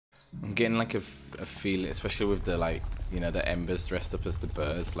I'm getting like a feeling, especially with the like, you know, the embers dressed up as the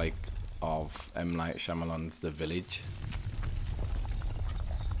birds, like of M. Night Shyamalan's The Village.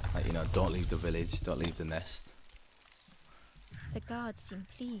 Like, you know, don't leave the village, don't leave the nest. The guards seem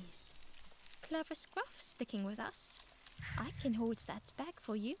pleased. Clever scruff sticking with us. I can hold that bag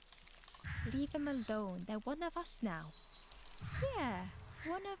for you. Leave them alone, they're one of us now. Yeah,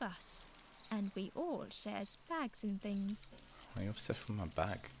 one of us. And we all shares bags and things. Why are you obsessed with my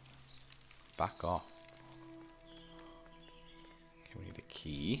bag? Back off. Okay, we need a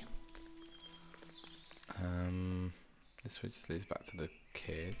key. This way just leads back to the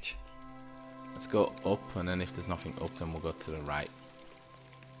cage. Let's go up, and then if there's nothing up, then we'll go to the right.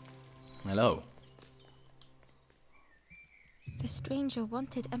 Hello. The stranger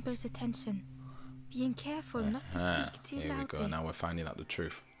wanted Ember's attention, being careful not to speak too Here loudly. we go, now we're finding out the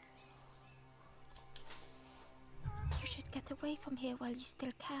truth. You should get away from here while you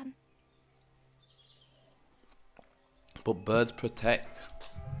still can. But birds protect.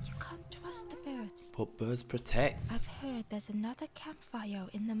 You can't trust the birds. But birds protect. I've heard there's another campfire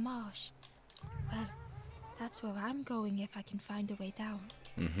in the marsh. Well, that's where I'm going if I can find a way down.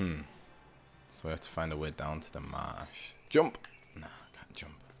 Mm-hmm. So we have to find a way down to the marsh. Jump! Nah, I can't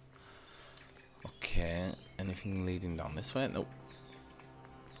jump. Okay, anything leading down this way? Nope.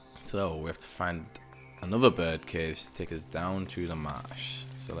 So we have to find another bird cage to take us down to the marsh.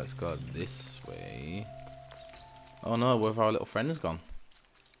 So let's go this way. Oh no, where have our little friends gone?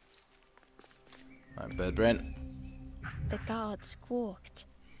 Alright, bird brain. The guard squawked.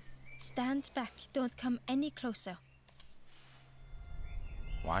 Stand back, don't come any closer.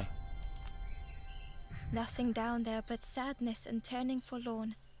 Why? Nothing down there but sadness and turning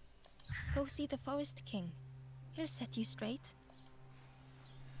forlorn. Go see the Forest King. He'll set you straight.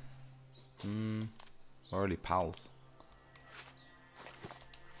 We're already pals.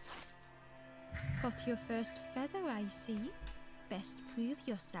 Got your first feather, I see. Best prove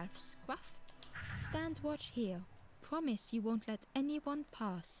yourself, Scruff. Stand watch here. Promise you won't let anyone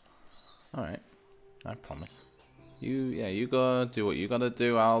pass. Alright, I promise. You go do what you gotta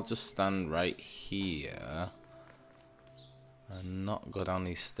do. I'll just stand right here and not go down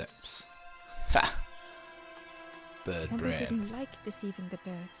these steps. Ha! Bird Ember brain. didn't like deceiving the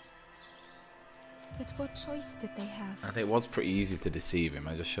birds. But what choice did they have? And it was pretty easy to deceive him.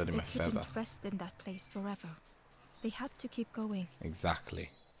 I just showed him a They feather. couldn't rest in that place forever. They had to keep going.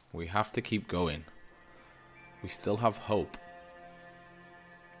 Exactly. We have to keep going. We still have hope.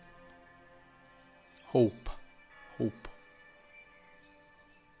 Hope. Hope.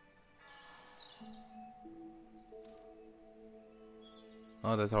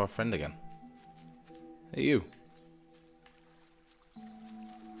 Oh, there's our friend again. Hey, you.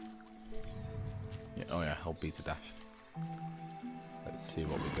 Yeah, oh yeah, help beat the dash. Let's see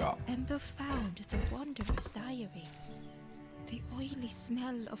what we got. Ember found the Wanderer's diary. The oily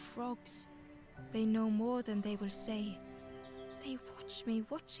smell of frogs. They know more than they will say. They watch me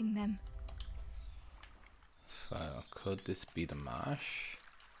watching them. So, could this be the marsh?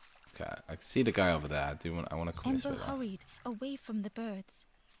 Okay, I see the guy over there. I want to come this way. Ember hurried away from the birds.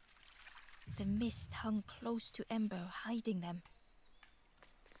 The mist hung close to Ember, hiding them.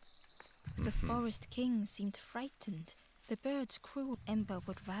 The Forest King seemed frightened. The birds' crew. Ember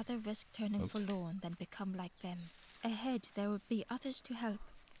would rather risk turning forlorn than become like them. Ahead there would be others to help,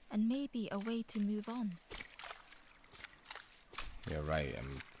 and maybe a way to move on. You're right,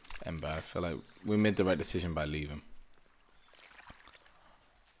 Ember. I feel like we made the right decision by leaving.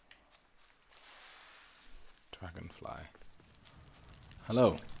 Dragonfly.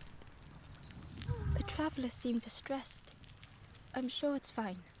 Hello. The traveler seemed distressed. I'm sure it's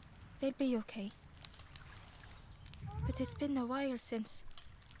fine. They'll be okay. But it's been a while since.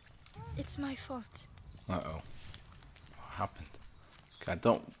 It's my fault. Uh-oh. What happened? Okay, I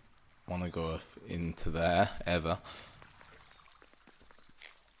don't want to go into there, ever.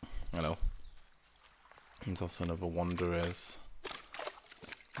 Hello. There's also another Wanderer's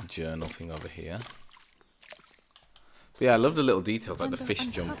journal thing over here. But yeah, I love the little details, like the fish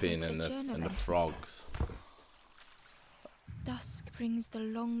jumping and the frogs. Dusk brings the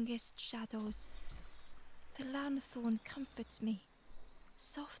longest shadows. The lanthorn comforts me.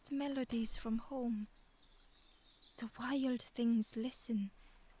 Soft melodies from home. The wild things listen.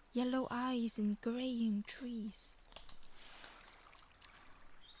 Yellow eyes in greying trees.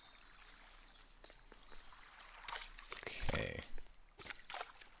 Okay.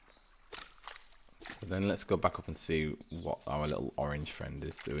 So then let's go back up and see what our little orange friend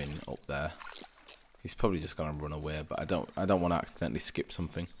is doing up there. He's probably just gonna run away, but I don't want to accidentally skip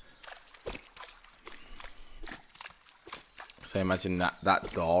something. So imagine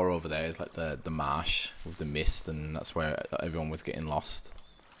that door over there is like the marsh with the mist, and that's where everyone was getting lost.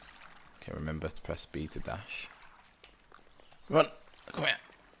 Okay, remember to press B to dash. Run! Come here!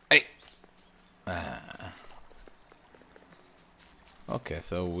 Hey! Okay,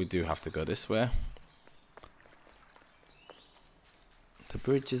 so we do have to go this way. The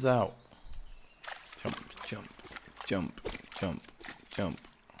bridge is out. Jump, jump, jump, jump, jump,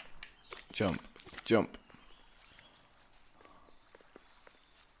 jump, jump.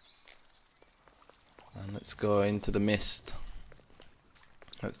 And let's go into the mist.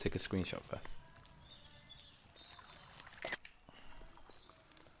 Let's take a screenshot first.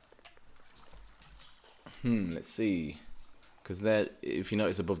 Let's see. Because there, if you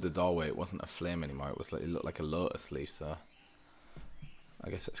notice above the doorway, it wasn't a flame anymore. It was like, it looked like a lotus leaf. So I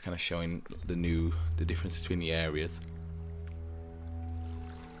guess that's kind of showing the difference between the areas.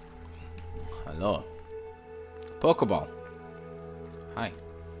 Hello. Pokeball. Hi.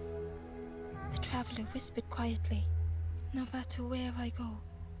 The traveler whispered quietly. No matter where I go,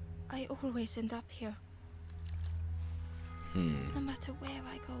 I always end up here. No matter where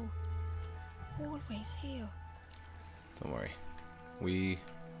I go, always here. Don't worry. We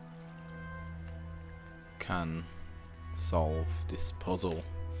can solve this puzzle.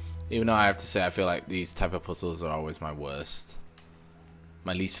 Even though I have to say, I feel like these type of puzzles are always my worst.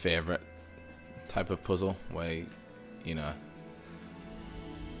 My least favorite type of puzzle, where, you know,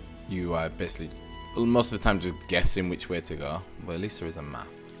 you are basically, most of the time, just guessing which way to go. But at least there is a map.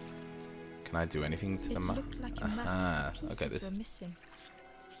 Can I do anything to the map? Like a map. Okay, this. Were missing.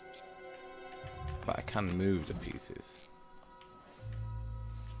 But I can move the pieces.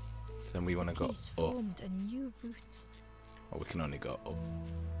 So then we want to go These up. formed a new route. Or we can only go up.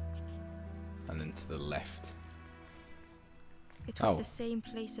 And then to the left. It was the same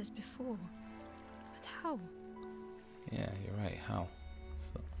place as before. But how? Yeah, you're right. How?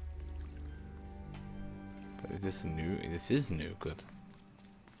 So, but is this new? This is new. Good.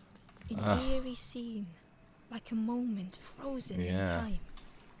 An eerie scene. Like a moment frozen in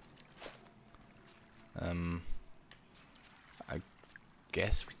time. I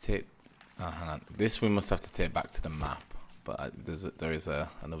guess we take. Hang on. This we must have to take back to the map. But there is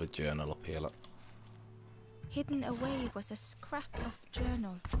another journal up here. Look. Hidden away was a scrap of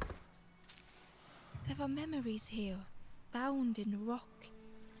journal. There are memories here, bound in rock.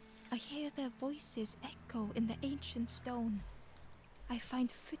 I hear their voices echo in the ancient stone. I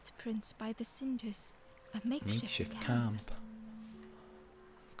find footprints by the cinders. A makeshift camp.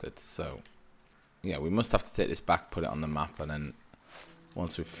 Good. So, yeah, we must have to take this back, put it on the map, and then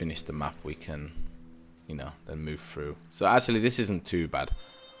once we've finished the map, we can, you know, then move through. So actually, this isn't too bad.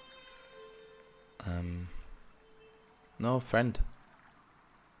 No, friend.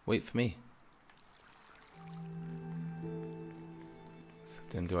 Wait for me. So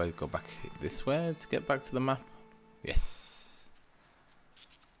then do I go back this way to get back to the map? Yes.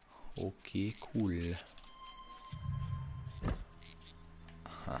 Okay, cool.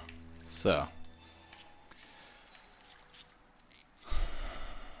 So.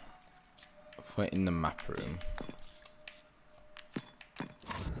 If we're in the map room.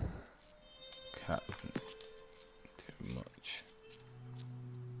 Okay, that doesn't do much.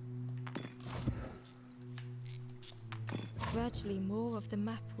 Gradually, more of the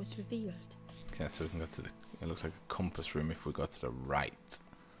map was revealed. Okay, so we can go to the. It looks like a compass room if we go to the right.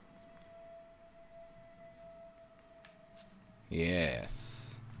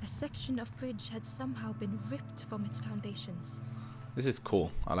 Yes. A section of bridge had somehow been ripped from its foundations. This is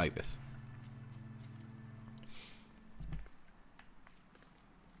cool. I like this.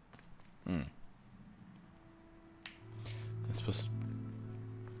 I suppose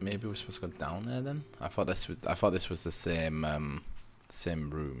maybe we're supposed to go down there then. I thought this was the same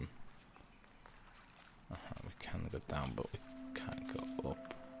room. We can go down, but we can't go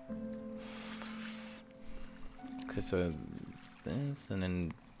up. Okay, so this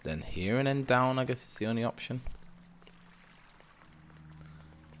and then here and then down. I guess it's the only option.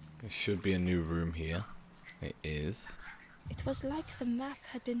 There should be a new room here. It is. It was like the map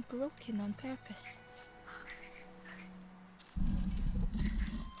had been broken on purpose.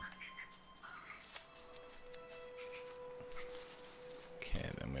 Okay,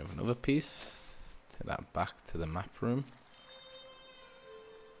 then we have another piece. Take that back to the map room.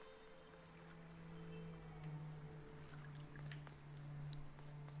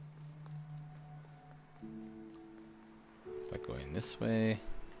 By going this way.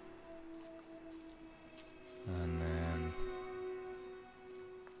 And then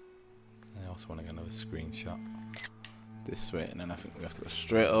I also want to get another screenshot this way, and then I think we have to go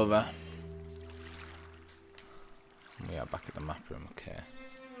straight over. We are back at the map room. Okay.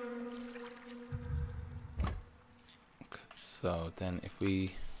 Good. So then if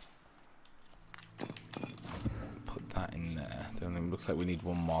we put that in there, then it looks like we need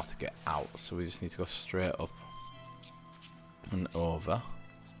one more to get out. So we just need to go straight up and over.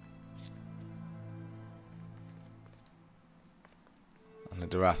 And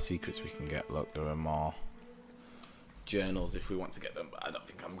there are secrets we can get. Look, there are more journals if we want to get them, but I don't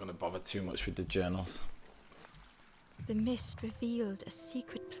think I'm going to bother too much with the journals. The mist revealed a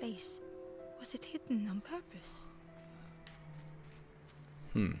secret place. Was it hidden on purpose?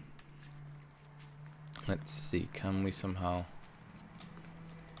 Let's see, can we somehow...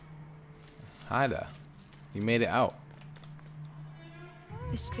 Hi there. You made it out.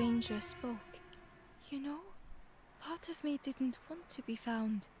 The stranger spoke. You know, part of me didn't want to be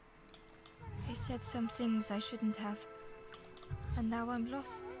found. I said some things I shouldn't have. And now I'm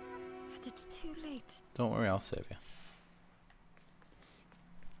lost. And it's too late. Don't worry, I'll save you.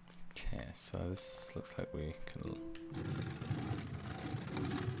 Okay, so this looks like we can...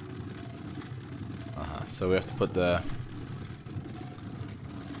 So we have to put the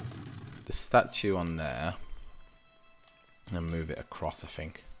statue on there and move it across, I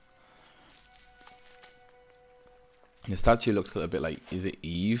think. The statue looks a little bit like, is it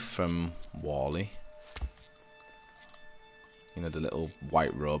Eve from Wall-E? You know, the little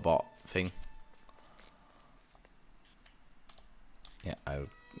white robot thing. Yeah,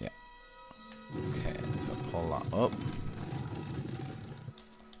 yeah. Okay, so pull that up.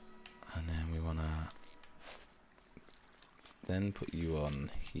 And then we wanna then put you on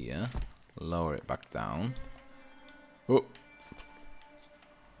here. Lower it back down. Oh.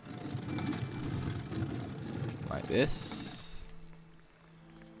 Like this.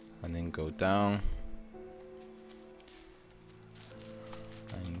 And then go down.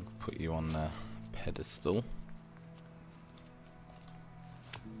 And put you on the pedestal.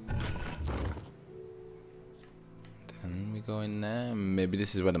 Then we go in there. Maybe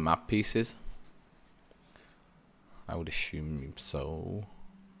this is where the map piece is. I would assume so.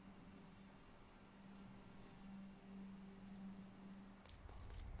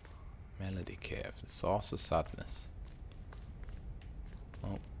 Melody Cave, the source of sadness.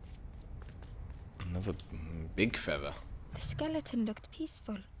 Oh. Another big feather. The skeleton looked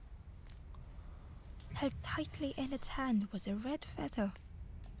peaceful. Held tightly in its hand was a red feather.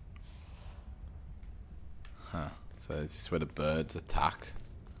 Huh. So is this where the birds attack?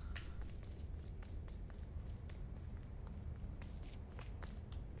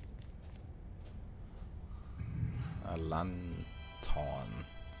 A lantern.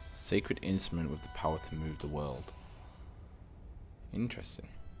 Sacred instrument with the power to move the world. Interesting.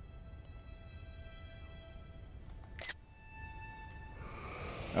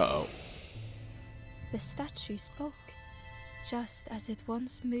 Uh-oh. The statue spoke, just as it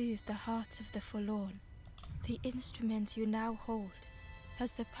once moved the hearts of the forlorn. The instrument you now hold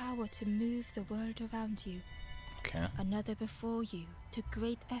has the power to move the world around you. Okay. Another before you took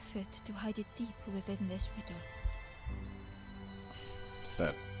great effort to hide it deep within this riddle.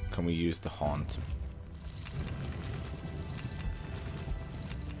 So, can we use the horn to...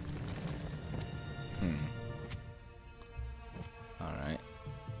 Alright.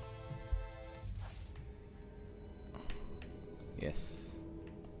 Yes.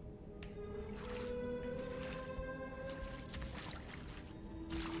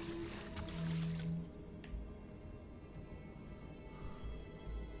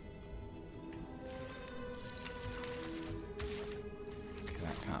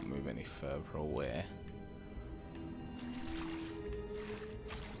 Can't move any further away.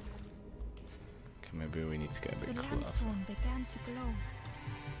 Okay, maybe we need to get a bit closer. The lanthorn began to glow.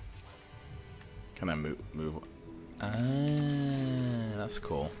 Can I move? Ah, that's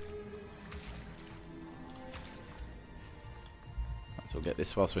cool. So we'll get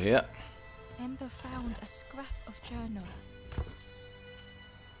this whilst we're here. Ember found a scrap of journal.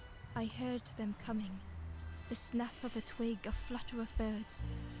 I heard them coming. The snap of a twig, a flutter of birds,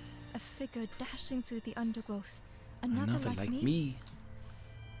 a figure dashing through the undergrowth. Another like me.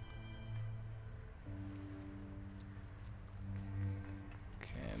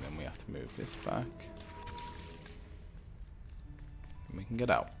 Okay, and then we have to move this back. And we can get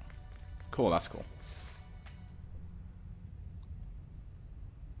out. Cool, that's cool.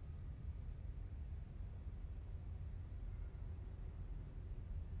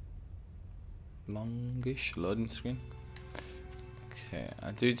 Longish loading screen. Okay,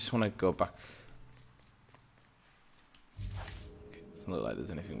 I do just want to go back. Okay, it doesn't look like there's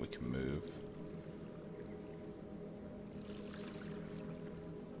anything we can move.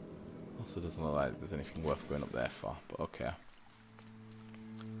 Also doesn't look like there's anything worth going up there for, but okay.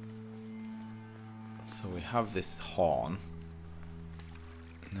 So we have this horn.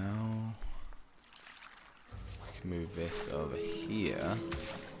 Now we can move this over here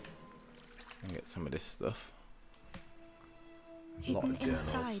and get some of this stuff. Hidden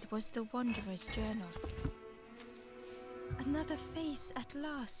inside was the Wanderer's journal. Another face at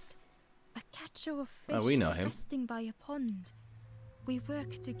last. A catcher of fish we know him. resting by a pond. We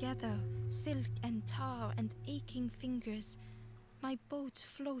work together, silk and tar and aching fingers. My boat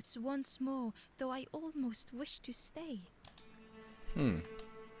floats once more, though I almost wish to stay. Okay.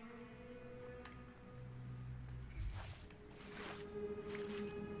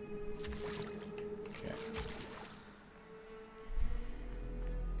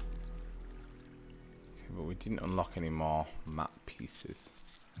 But we didn't unlock any more map pieces.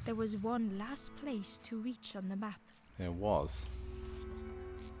 There was one last place to reach on the map. There was.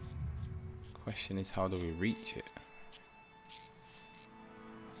 Question is, how do we reach it?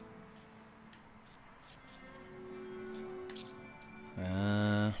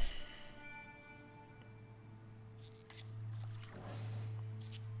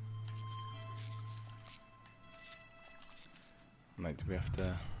 Like, do we have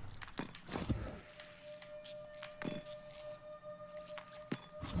to?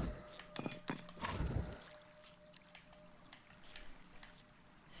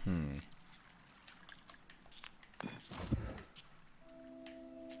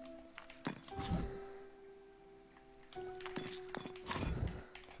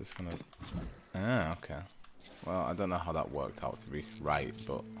 Just gonna. Okay. Well, I don't know how that worked out to be right,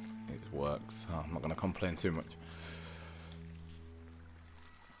 but it worked, so I'm not gonna complain too much.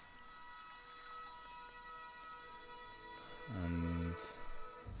 And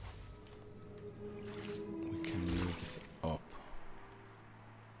we can move this up.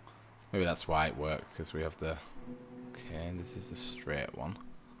 Maybe that's why it worked, because we have the. Okay, this is the straight one.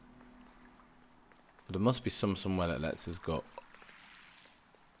 But there must be somewhere that lets us go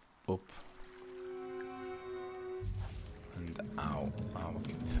up and out. Oh, we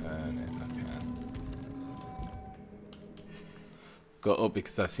can turn it. Okay. Go up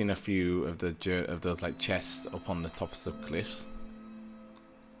because I've seen a few of those like chests up on the tops of cliffs.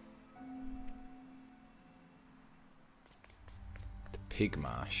 The pig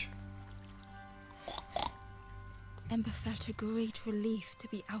marsh. Ember felt a great relief to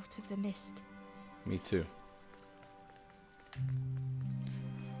be out of the mist. Me too.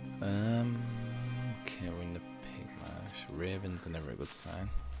 Okay, we're in the pig marsh. Ravens are never a good sign.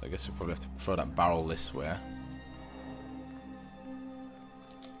 So I guess we probably have to throw that barrel this way.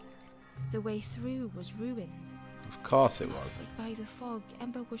 The way through was ruined. Of course it was. By the fog,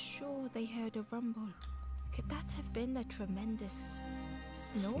 Ember was sure they heard a rumble. Could that have been a tremendous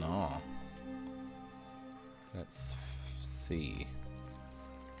snore? Snore. Let's see.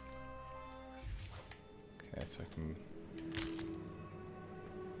 Okay, so I can.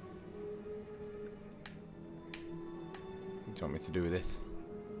 What do you want me to do with this?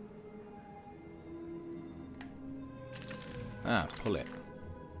 Ah, pull it.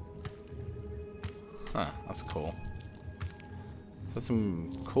 Huh, that's cool. There's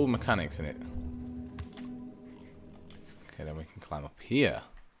some cool mechanics in it. Okay, then we can climb up here.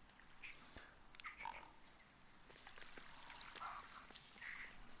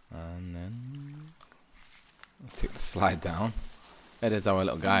 And then take the slide down. There's our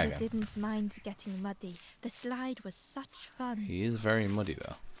little guy again. Didn't mind getting muddy. The slide was such fun. He is very muddy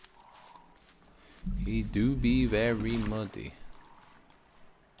though. He do be very muddy.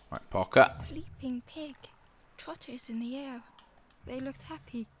 Right, pocket. Sleeping pig. Trotters in the air. They looked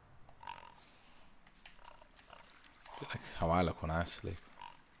happy. Like how I look when I sleep.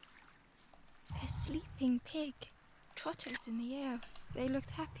 A sleeping pig. Trotters in the air. They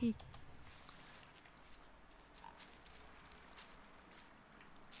looked happy.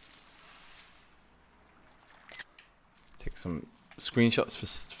 Take some screenshots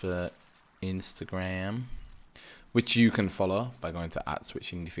for Instagram, which you can follow by going to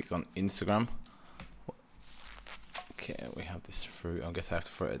 @SwitchIndieFix on Instagram. Okay, we have this fruit. I guess I have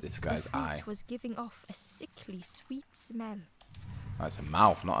to throw it at this guy's eye. It was giving off a sickly sweet smell. That's a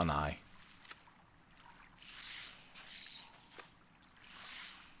mouth, not an eye.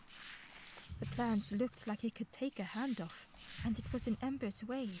 The plant looked like it could take a hand off, and it was in Ember's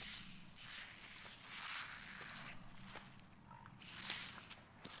way.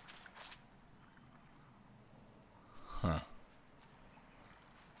 Huh.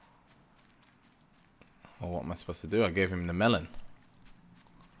 Well, what am I supposed to do? I gave him the melon.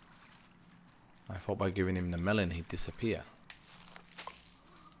 I thought by giving him the melon he'd disappear.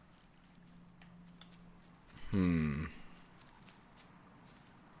 Like,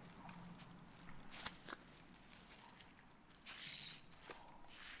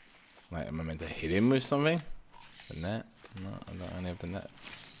 am I meant to hit him with something? The net? No, I don't only have the net.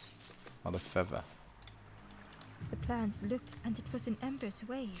 Or the feather. The plant looked, and it was in Ember's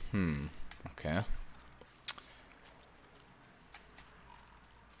wave. Okay.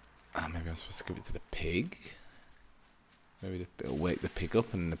 Maybe I'm supposed to give it to the pig? Maybe it'll wake the pig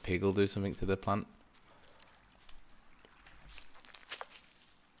up and the pig will do something to the plant.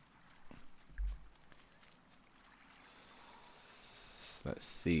 Let's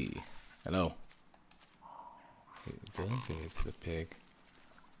see. Hello. It does give it to the pig.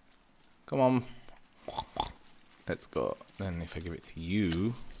 Come on. Let's go. Then if I give it to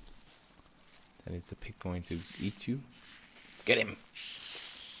you, then is the pig going to eat you? Get him!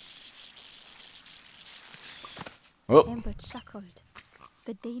 Oh. Ember chuckled.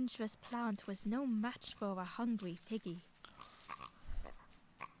 The dangerous plant was no match for a hungry piggy.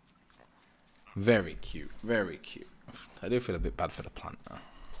 Very cute, very cute. I do feel a bit bad for the plant now.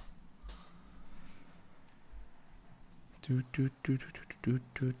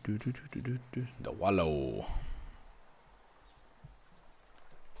 The wallow.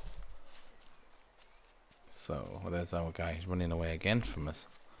 So, well, there's our guy. He's running away again from us.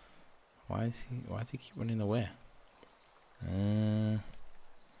 Why does he keep running away?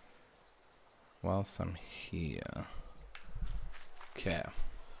 Whilst I'm here. Okay.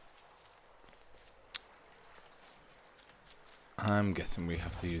 I'm guessing we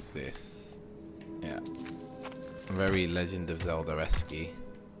have to use this. Yeah. Very Legend of Zelda-esque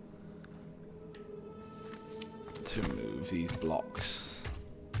to move these blocks.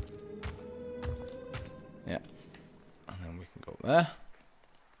 Yeah. And then we can go there.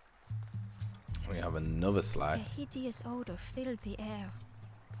 We have another slide. A hideous odor filled the air.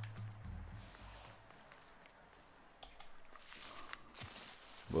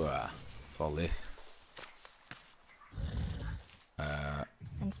 What's all this?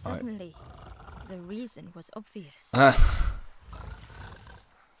 And suddenly, the reason was obvious. Oh,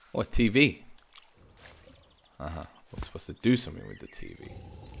 TV. We're supposed to do something with the TV.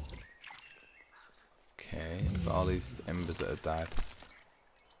 Okay, got all these embers that have died.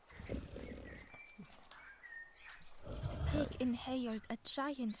 Pig inhaled a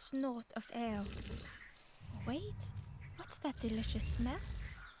giant snort of air. Wait, what's that delicious smell?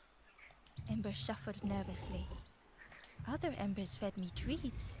 Ember shuffled nervously. Other embers fed me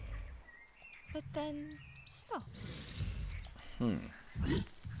treats, but then stopped.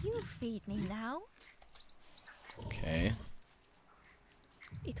 You feed me now. Okay.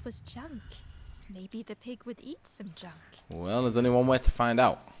 It was junk. Maybe the pig would eat some junk. Well, there's only one way to find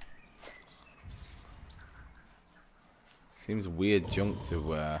out. Seems weird junk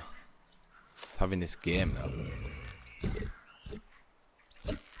to have in this game now.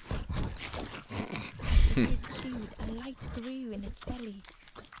 It chewed, a light grew in its belly.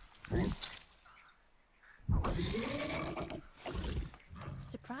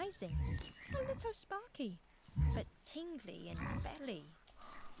 Surprising. A little sparky, but tingly in belly.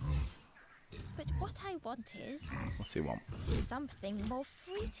 But what I want is... What's he want? something more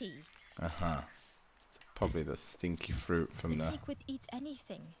fruity. It's probably the stinky fruit from The the... pig would eat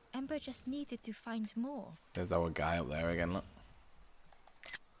anything. Ember just needed to find more. There's our guy up there again, look.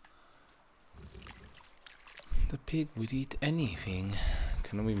 The pig would eat anything.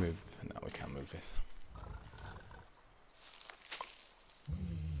 Can we move? No, we can't move this.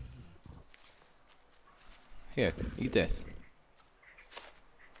 Here, eat this.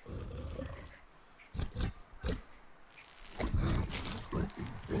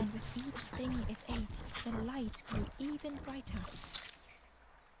 And with each thing it ate, the light grew even brighter.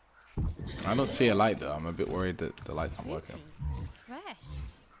 I don't see a light though. I'm a bit worried that the light's not working. Pretty, fresh,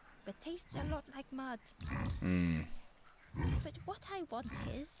 but tastes a lot like mud. But what I want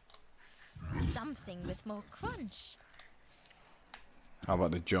is something with more crunch. How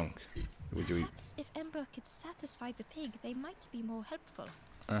about the junk? Would you eat? Perhaps if Ember could satisfy the pig, they might be more helpful.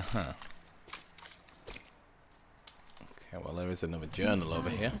 Okay, well there is another journal over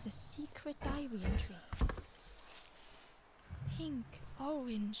here. There's a secret diary entry. Pink,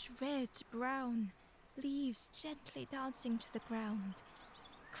 orange, red, brown, leaves gently dancing to the ground.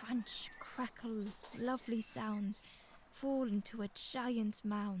 Crunch, crackle, lovely sound, fall into a giant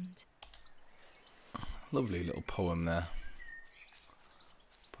mound. Lovely little poem there.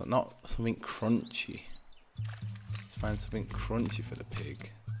 But not something crunchy. Let's find something crunchy for the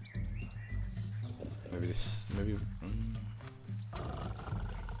pig. Maybe this, maybe...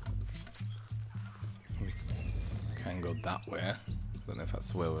 We can go that way. I don't know if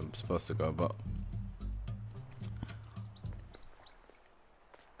that's the way we're supposed to go, but...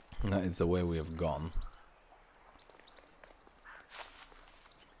 And that is the way we have gone.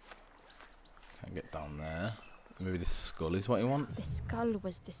 Can't get down there. Maybe the skull is what he wants? The skull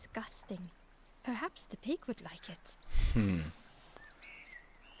was disgusting. Perhaps the pig would like it.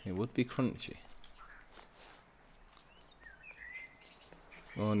 It would be crunchy.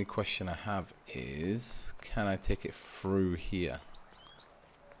 The only question I have is, can I take it through here?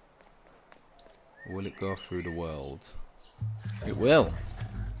 Will it go through the world? It will!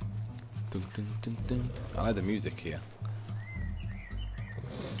 Dun, dun, dun, dun. I like the music here.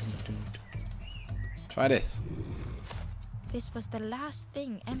 Dun, dun, dun. Try this. This was the last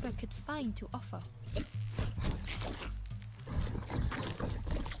thing Ember could find to offer.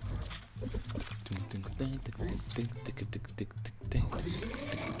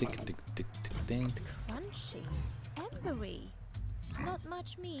 Crunchy, embery, not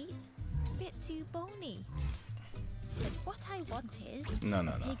much meat, bit too bony. But what I want is No.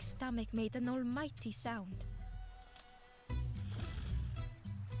 pig's stomach made an almighty sound.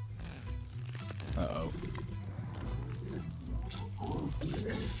 Uh-oh.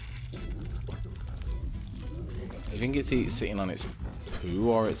 Do you think it's sitting on its poo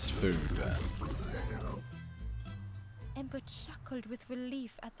or its food there? Ember chuckled with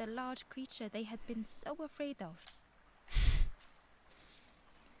relief at the large creature they had been so afraid of.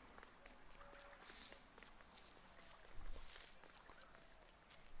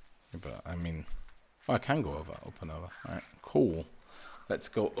 But, I mean... Oh, I can go over, up and over. Alright, cool. Let's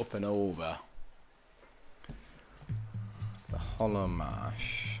go up and over. The Hollow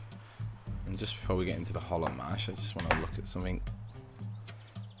Marsh. And just before we get into the Hollow Marsh, I just want to look at something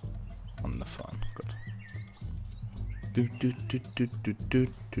on the phone. Good.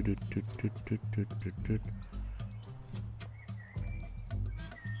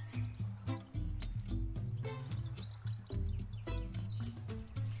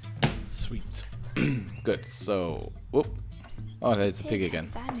 Sweet. Good. So, whoop. Oh, there's the pig again.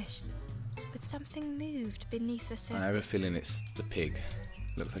 Vanished, but something moved beneath the surface. I have a feeling it's the pig.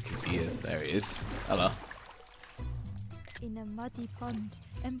 Looks like his ears. There he is. Hello. In a muddy pond,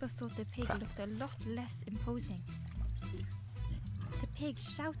 Ember thought the pig looked a lot less imposing. The pig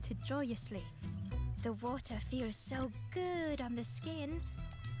shouted joyously. The water feels so good on the skin.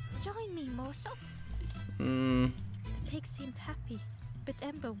 Join me, morsel. The pig seemed happy, but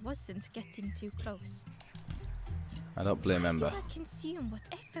Ember wasn't getting too close. I don't blame Ember. How do I consume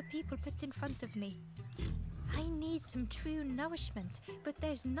whatever people put in front of me? I need some true nourishment, but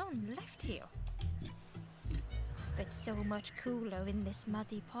there's none left here. But so much cooler in this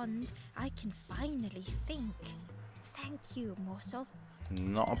muddy pond, I can finally think. Thank you, morsel.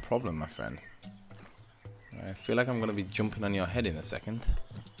 Not a problem, my friend. I feel like I'm going to be jumping on your head in a second.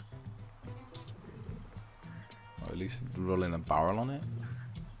 Or at least rolling a barrel on it.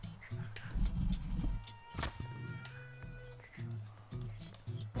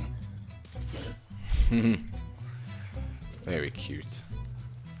 Very cute.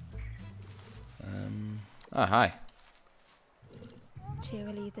 Hi.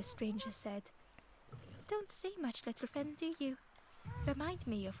 Cheerily, the stranger said. Don't say much, little friend, do you? Remind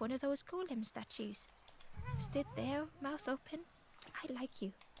me of one of those golem statues. Stood there, mouth open. I like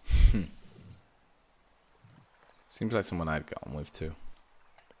you. Seems like someone I'd get on with too.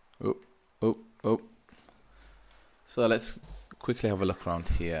 Oh. So let's quickly have a look around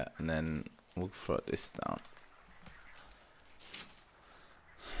here and then we'll throw this down.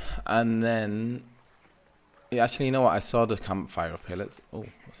 And then... Yeah, actually, you know what? I saw the campfire up here. Let's... Oh,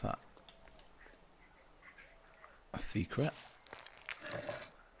 what's that? A secret?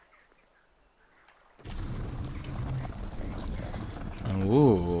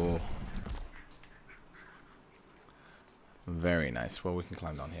 Ooh. Very nice. Well, we can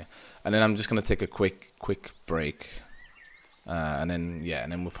climb down here. And then I'm just going to take a quick break. And then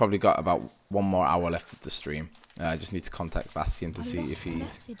we've probably got about 1 more hour left of the stream. I just need to contact Bastian to see if he's...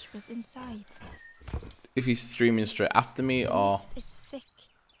 message was inside. If he's streaming straight after me or... The mist is thick.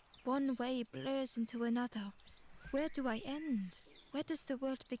 One way blurs into another. Where do I end? Where does the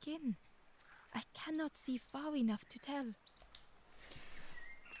world begin? I cannot see far enough to tell.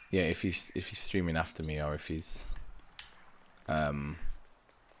 Yeah, if he's streaming after me or if he's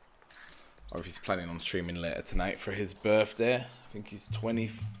planning on streaming later tonight for his birthday. I think he's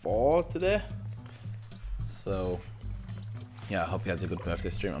 24 today. So yeah, I hope he has a good birthday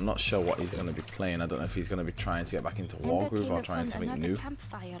stream. I'm not sure what he's going to be playing. I don't know if he's going to be trying to get back into Wargroove or trying something new.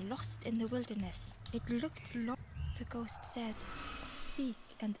 Campfire lost in the wilderness. It looked long. The ghost said, "Speak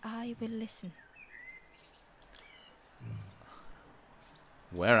and I will listen."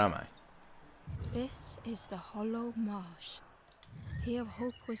 Where am I? This is the Hollow Marsh. Here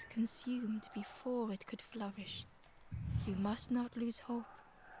hope was consumed before it could flourish. You must not lose hope,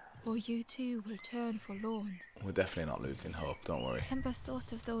 or you too will turn forlorn. We're definitely not losing hope, don't worry. Ember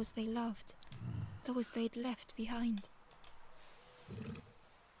thought of those they loved, those they'd left behind.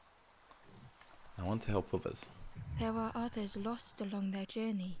 I want to help others. There are others lost along their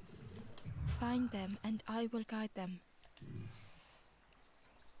journey. Find them and I will guide them.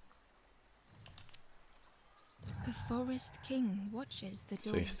 The Forest King watches the doors.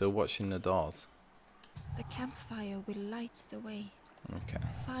 So you're still watching the doors? The campfire will light the way. Okay.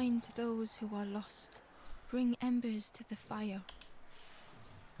 Find those who are lost. Bring embers to the fire.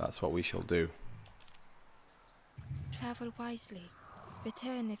 That's what we shall do. Travel wisely.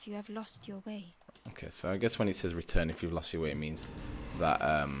 Return if you have lost your way. Okay, so I guess when it says return if you've lost your way, it means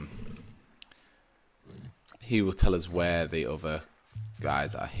that he will tell us where the other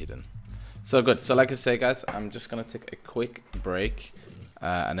guys are hidden. So good. So like I say, guys, I'm just going to take a quick break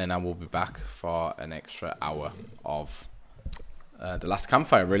and then I will be back for an extra hour of The Last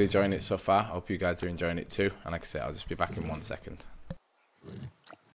Campfire. Really enjoying it so far. I hope you guys are enjoying it too. And like I say, I'll just be back in 1 second.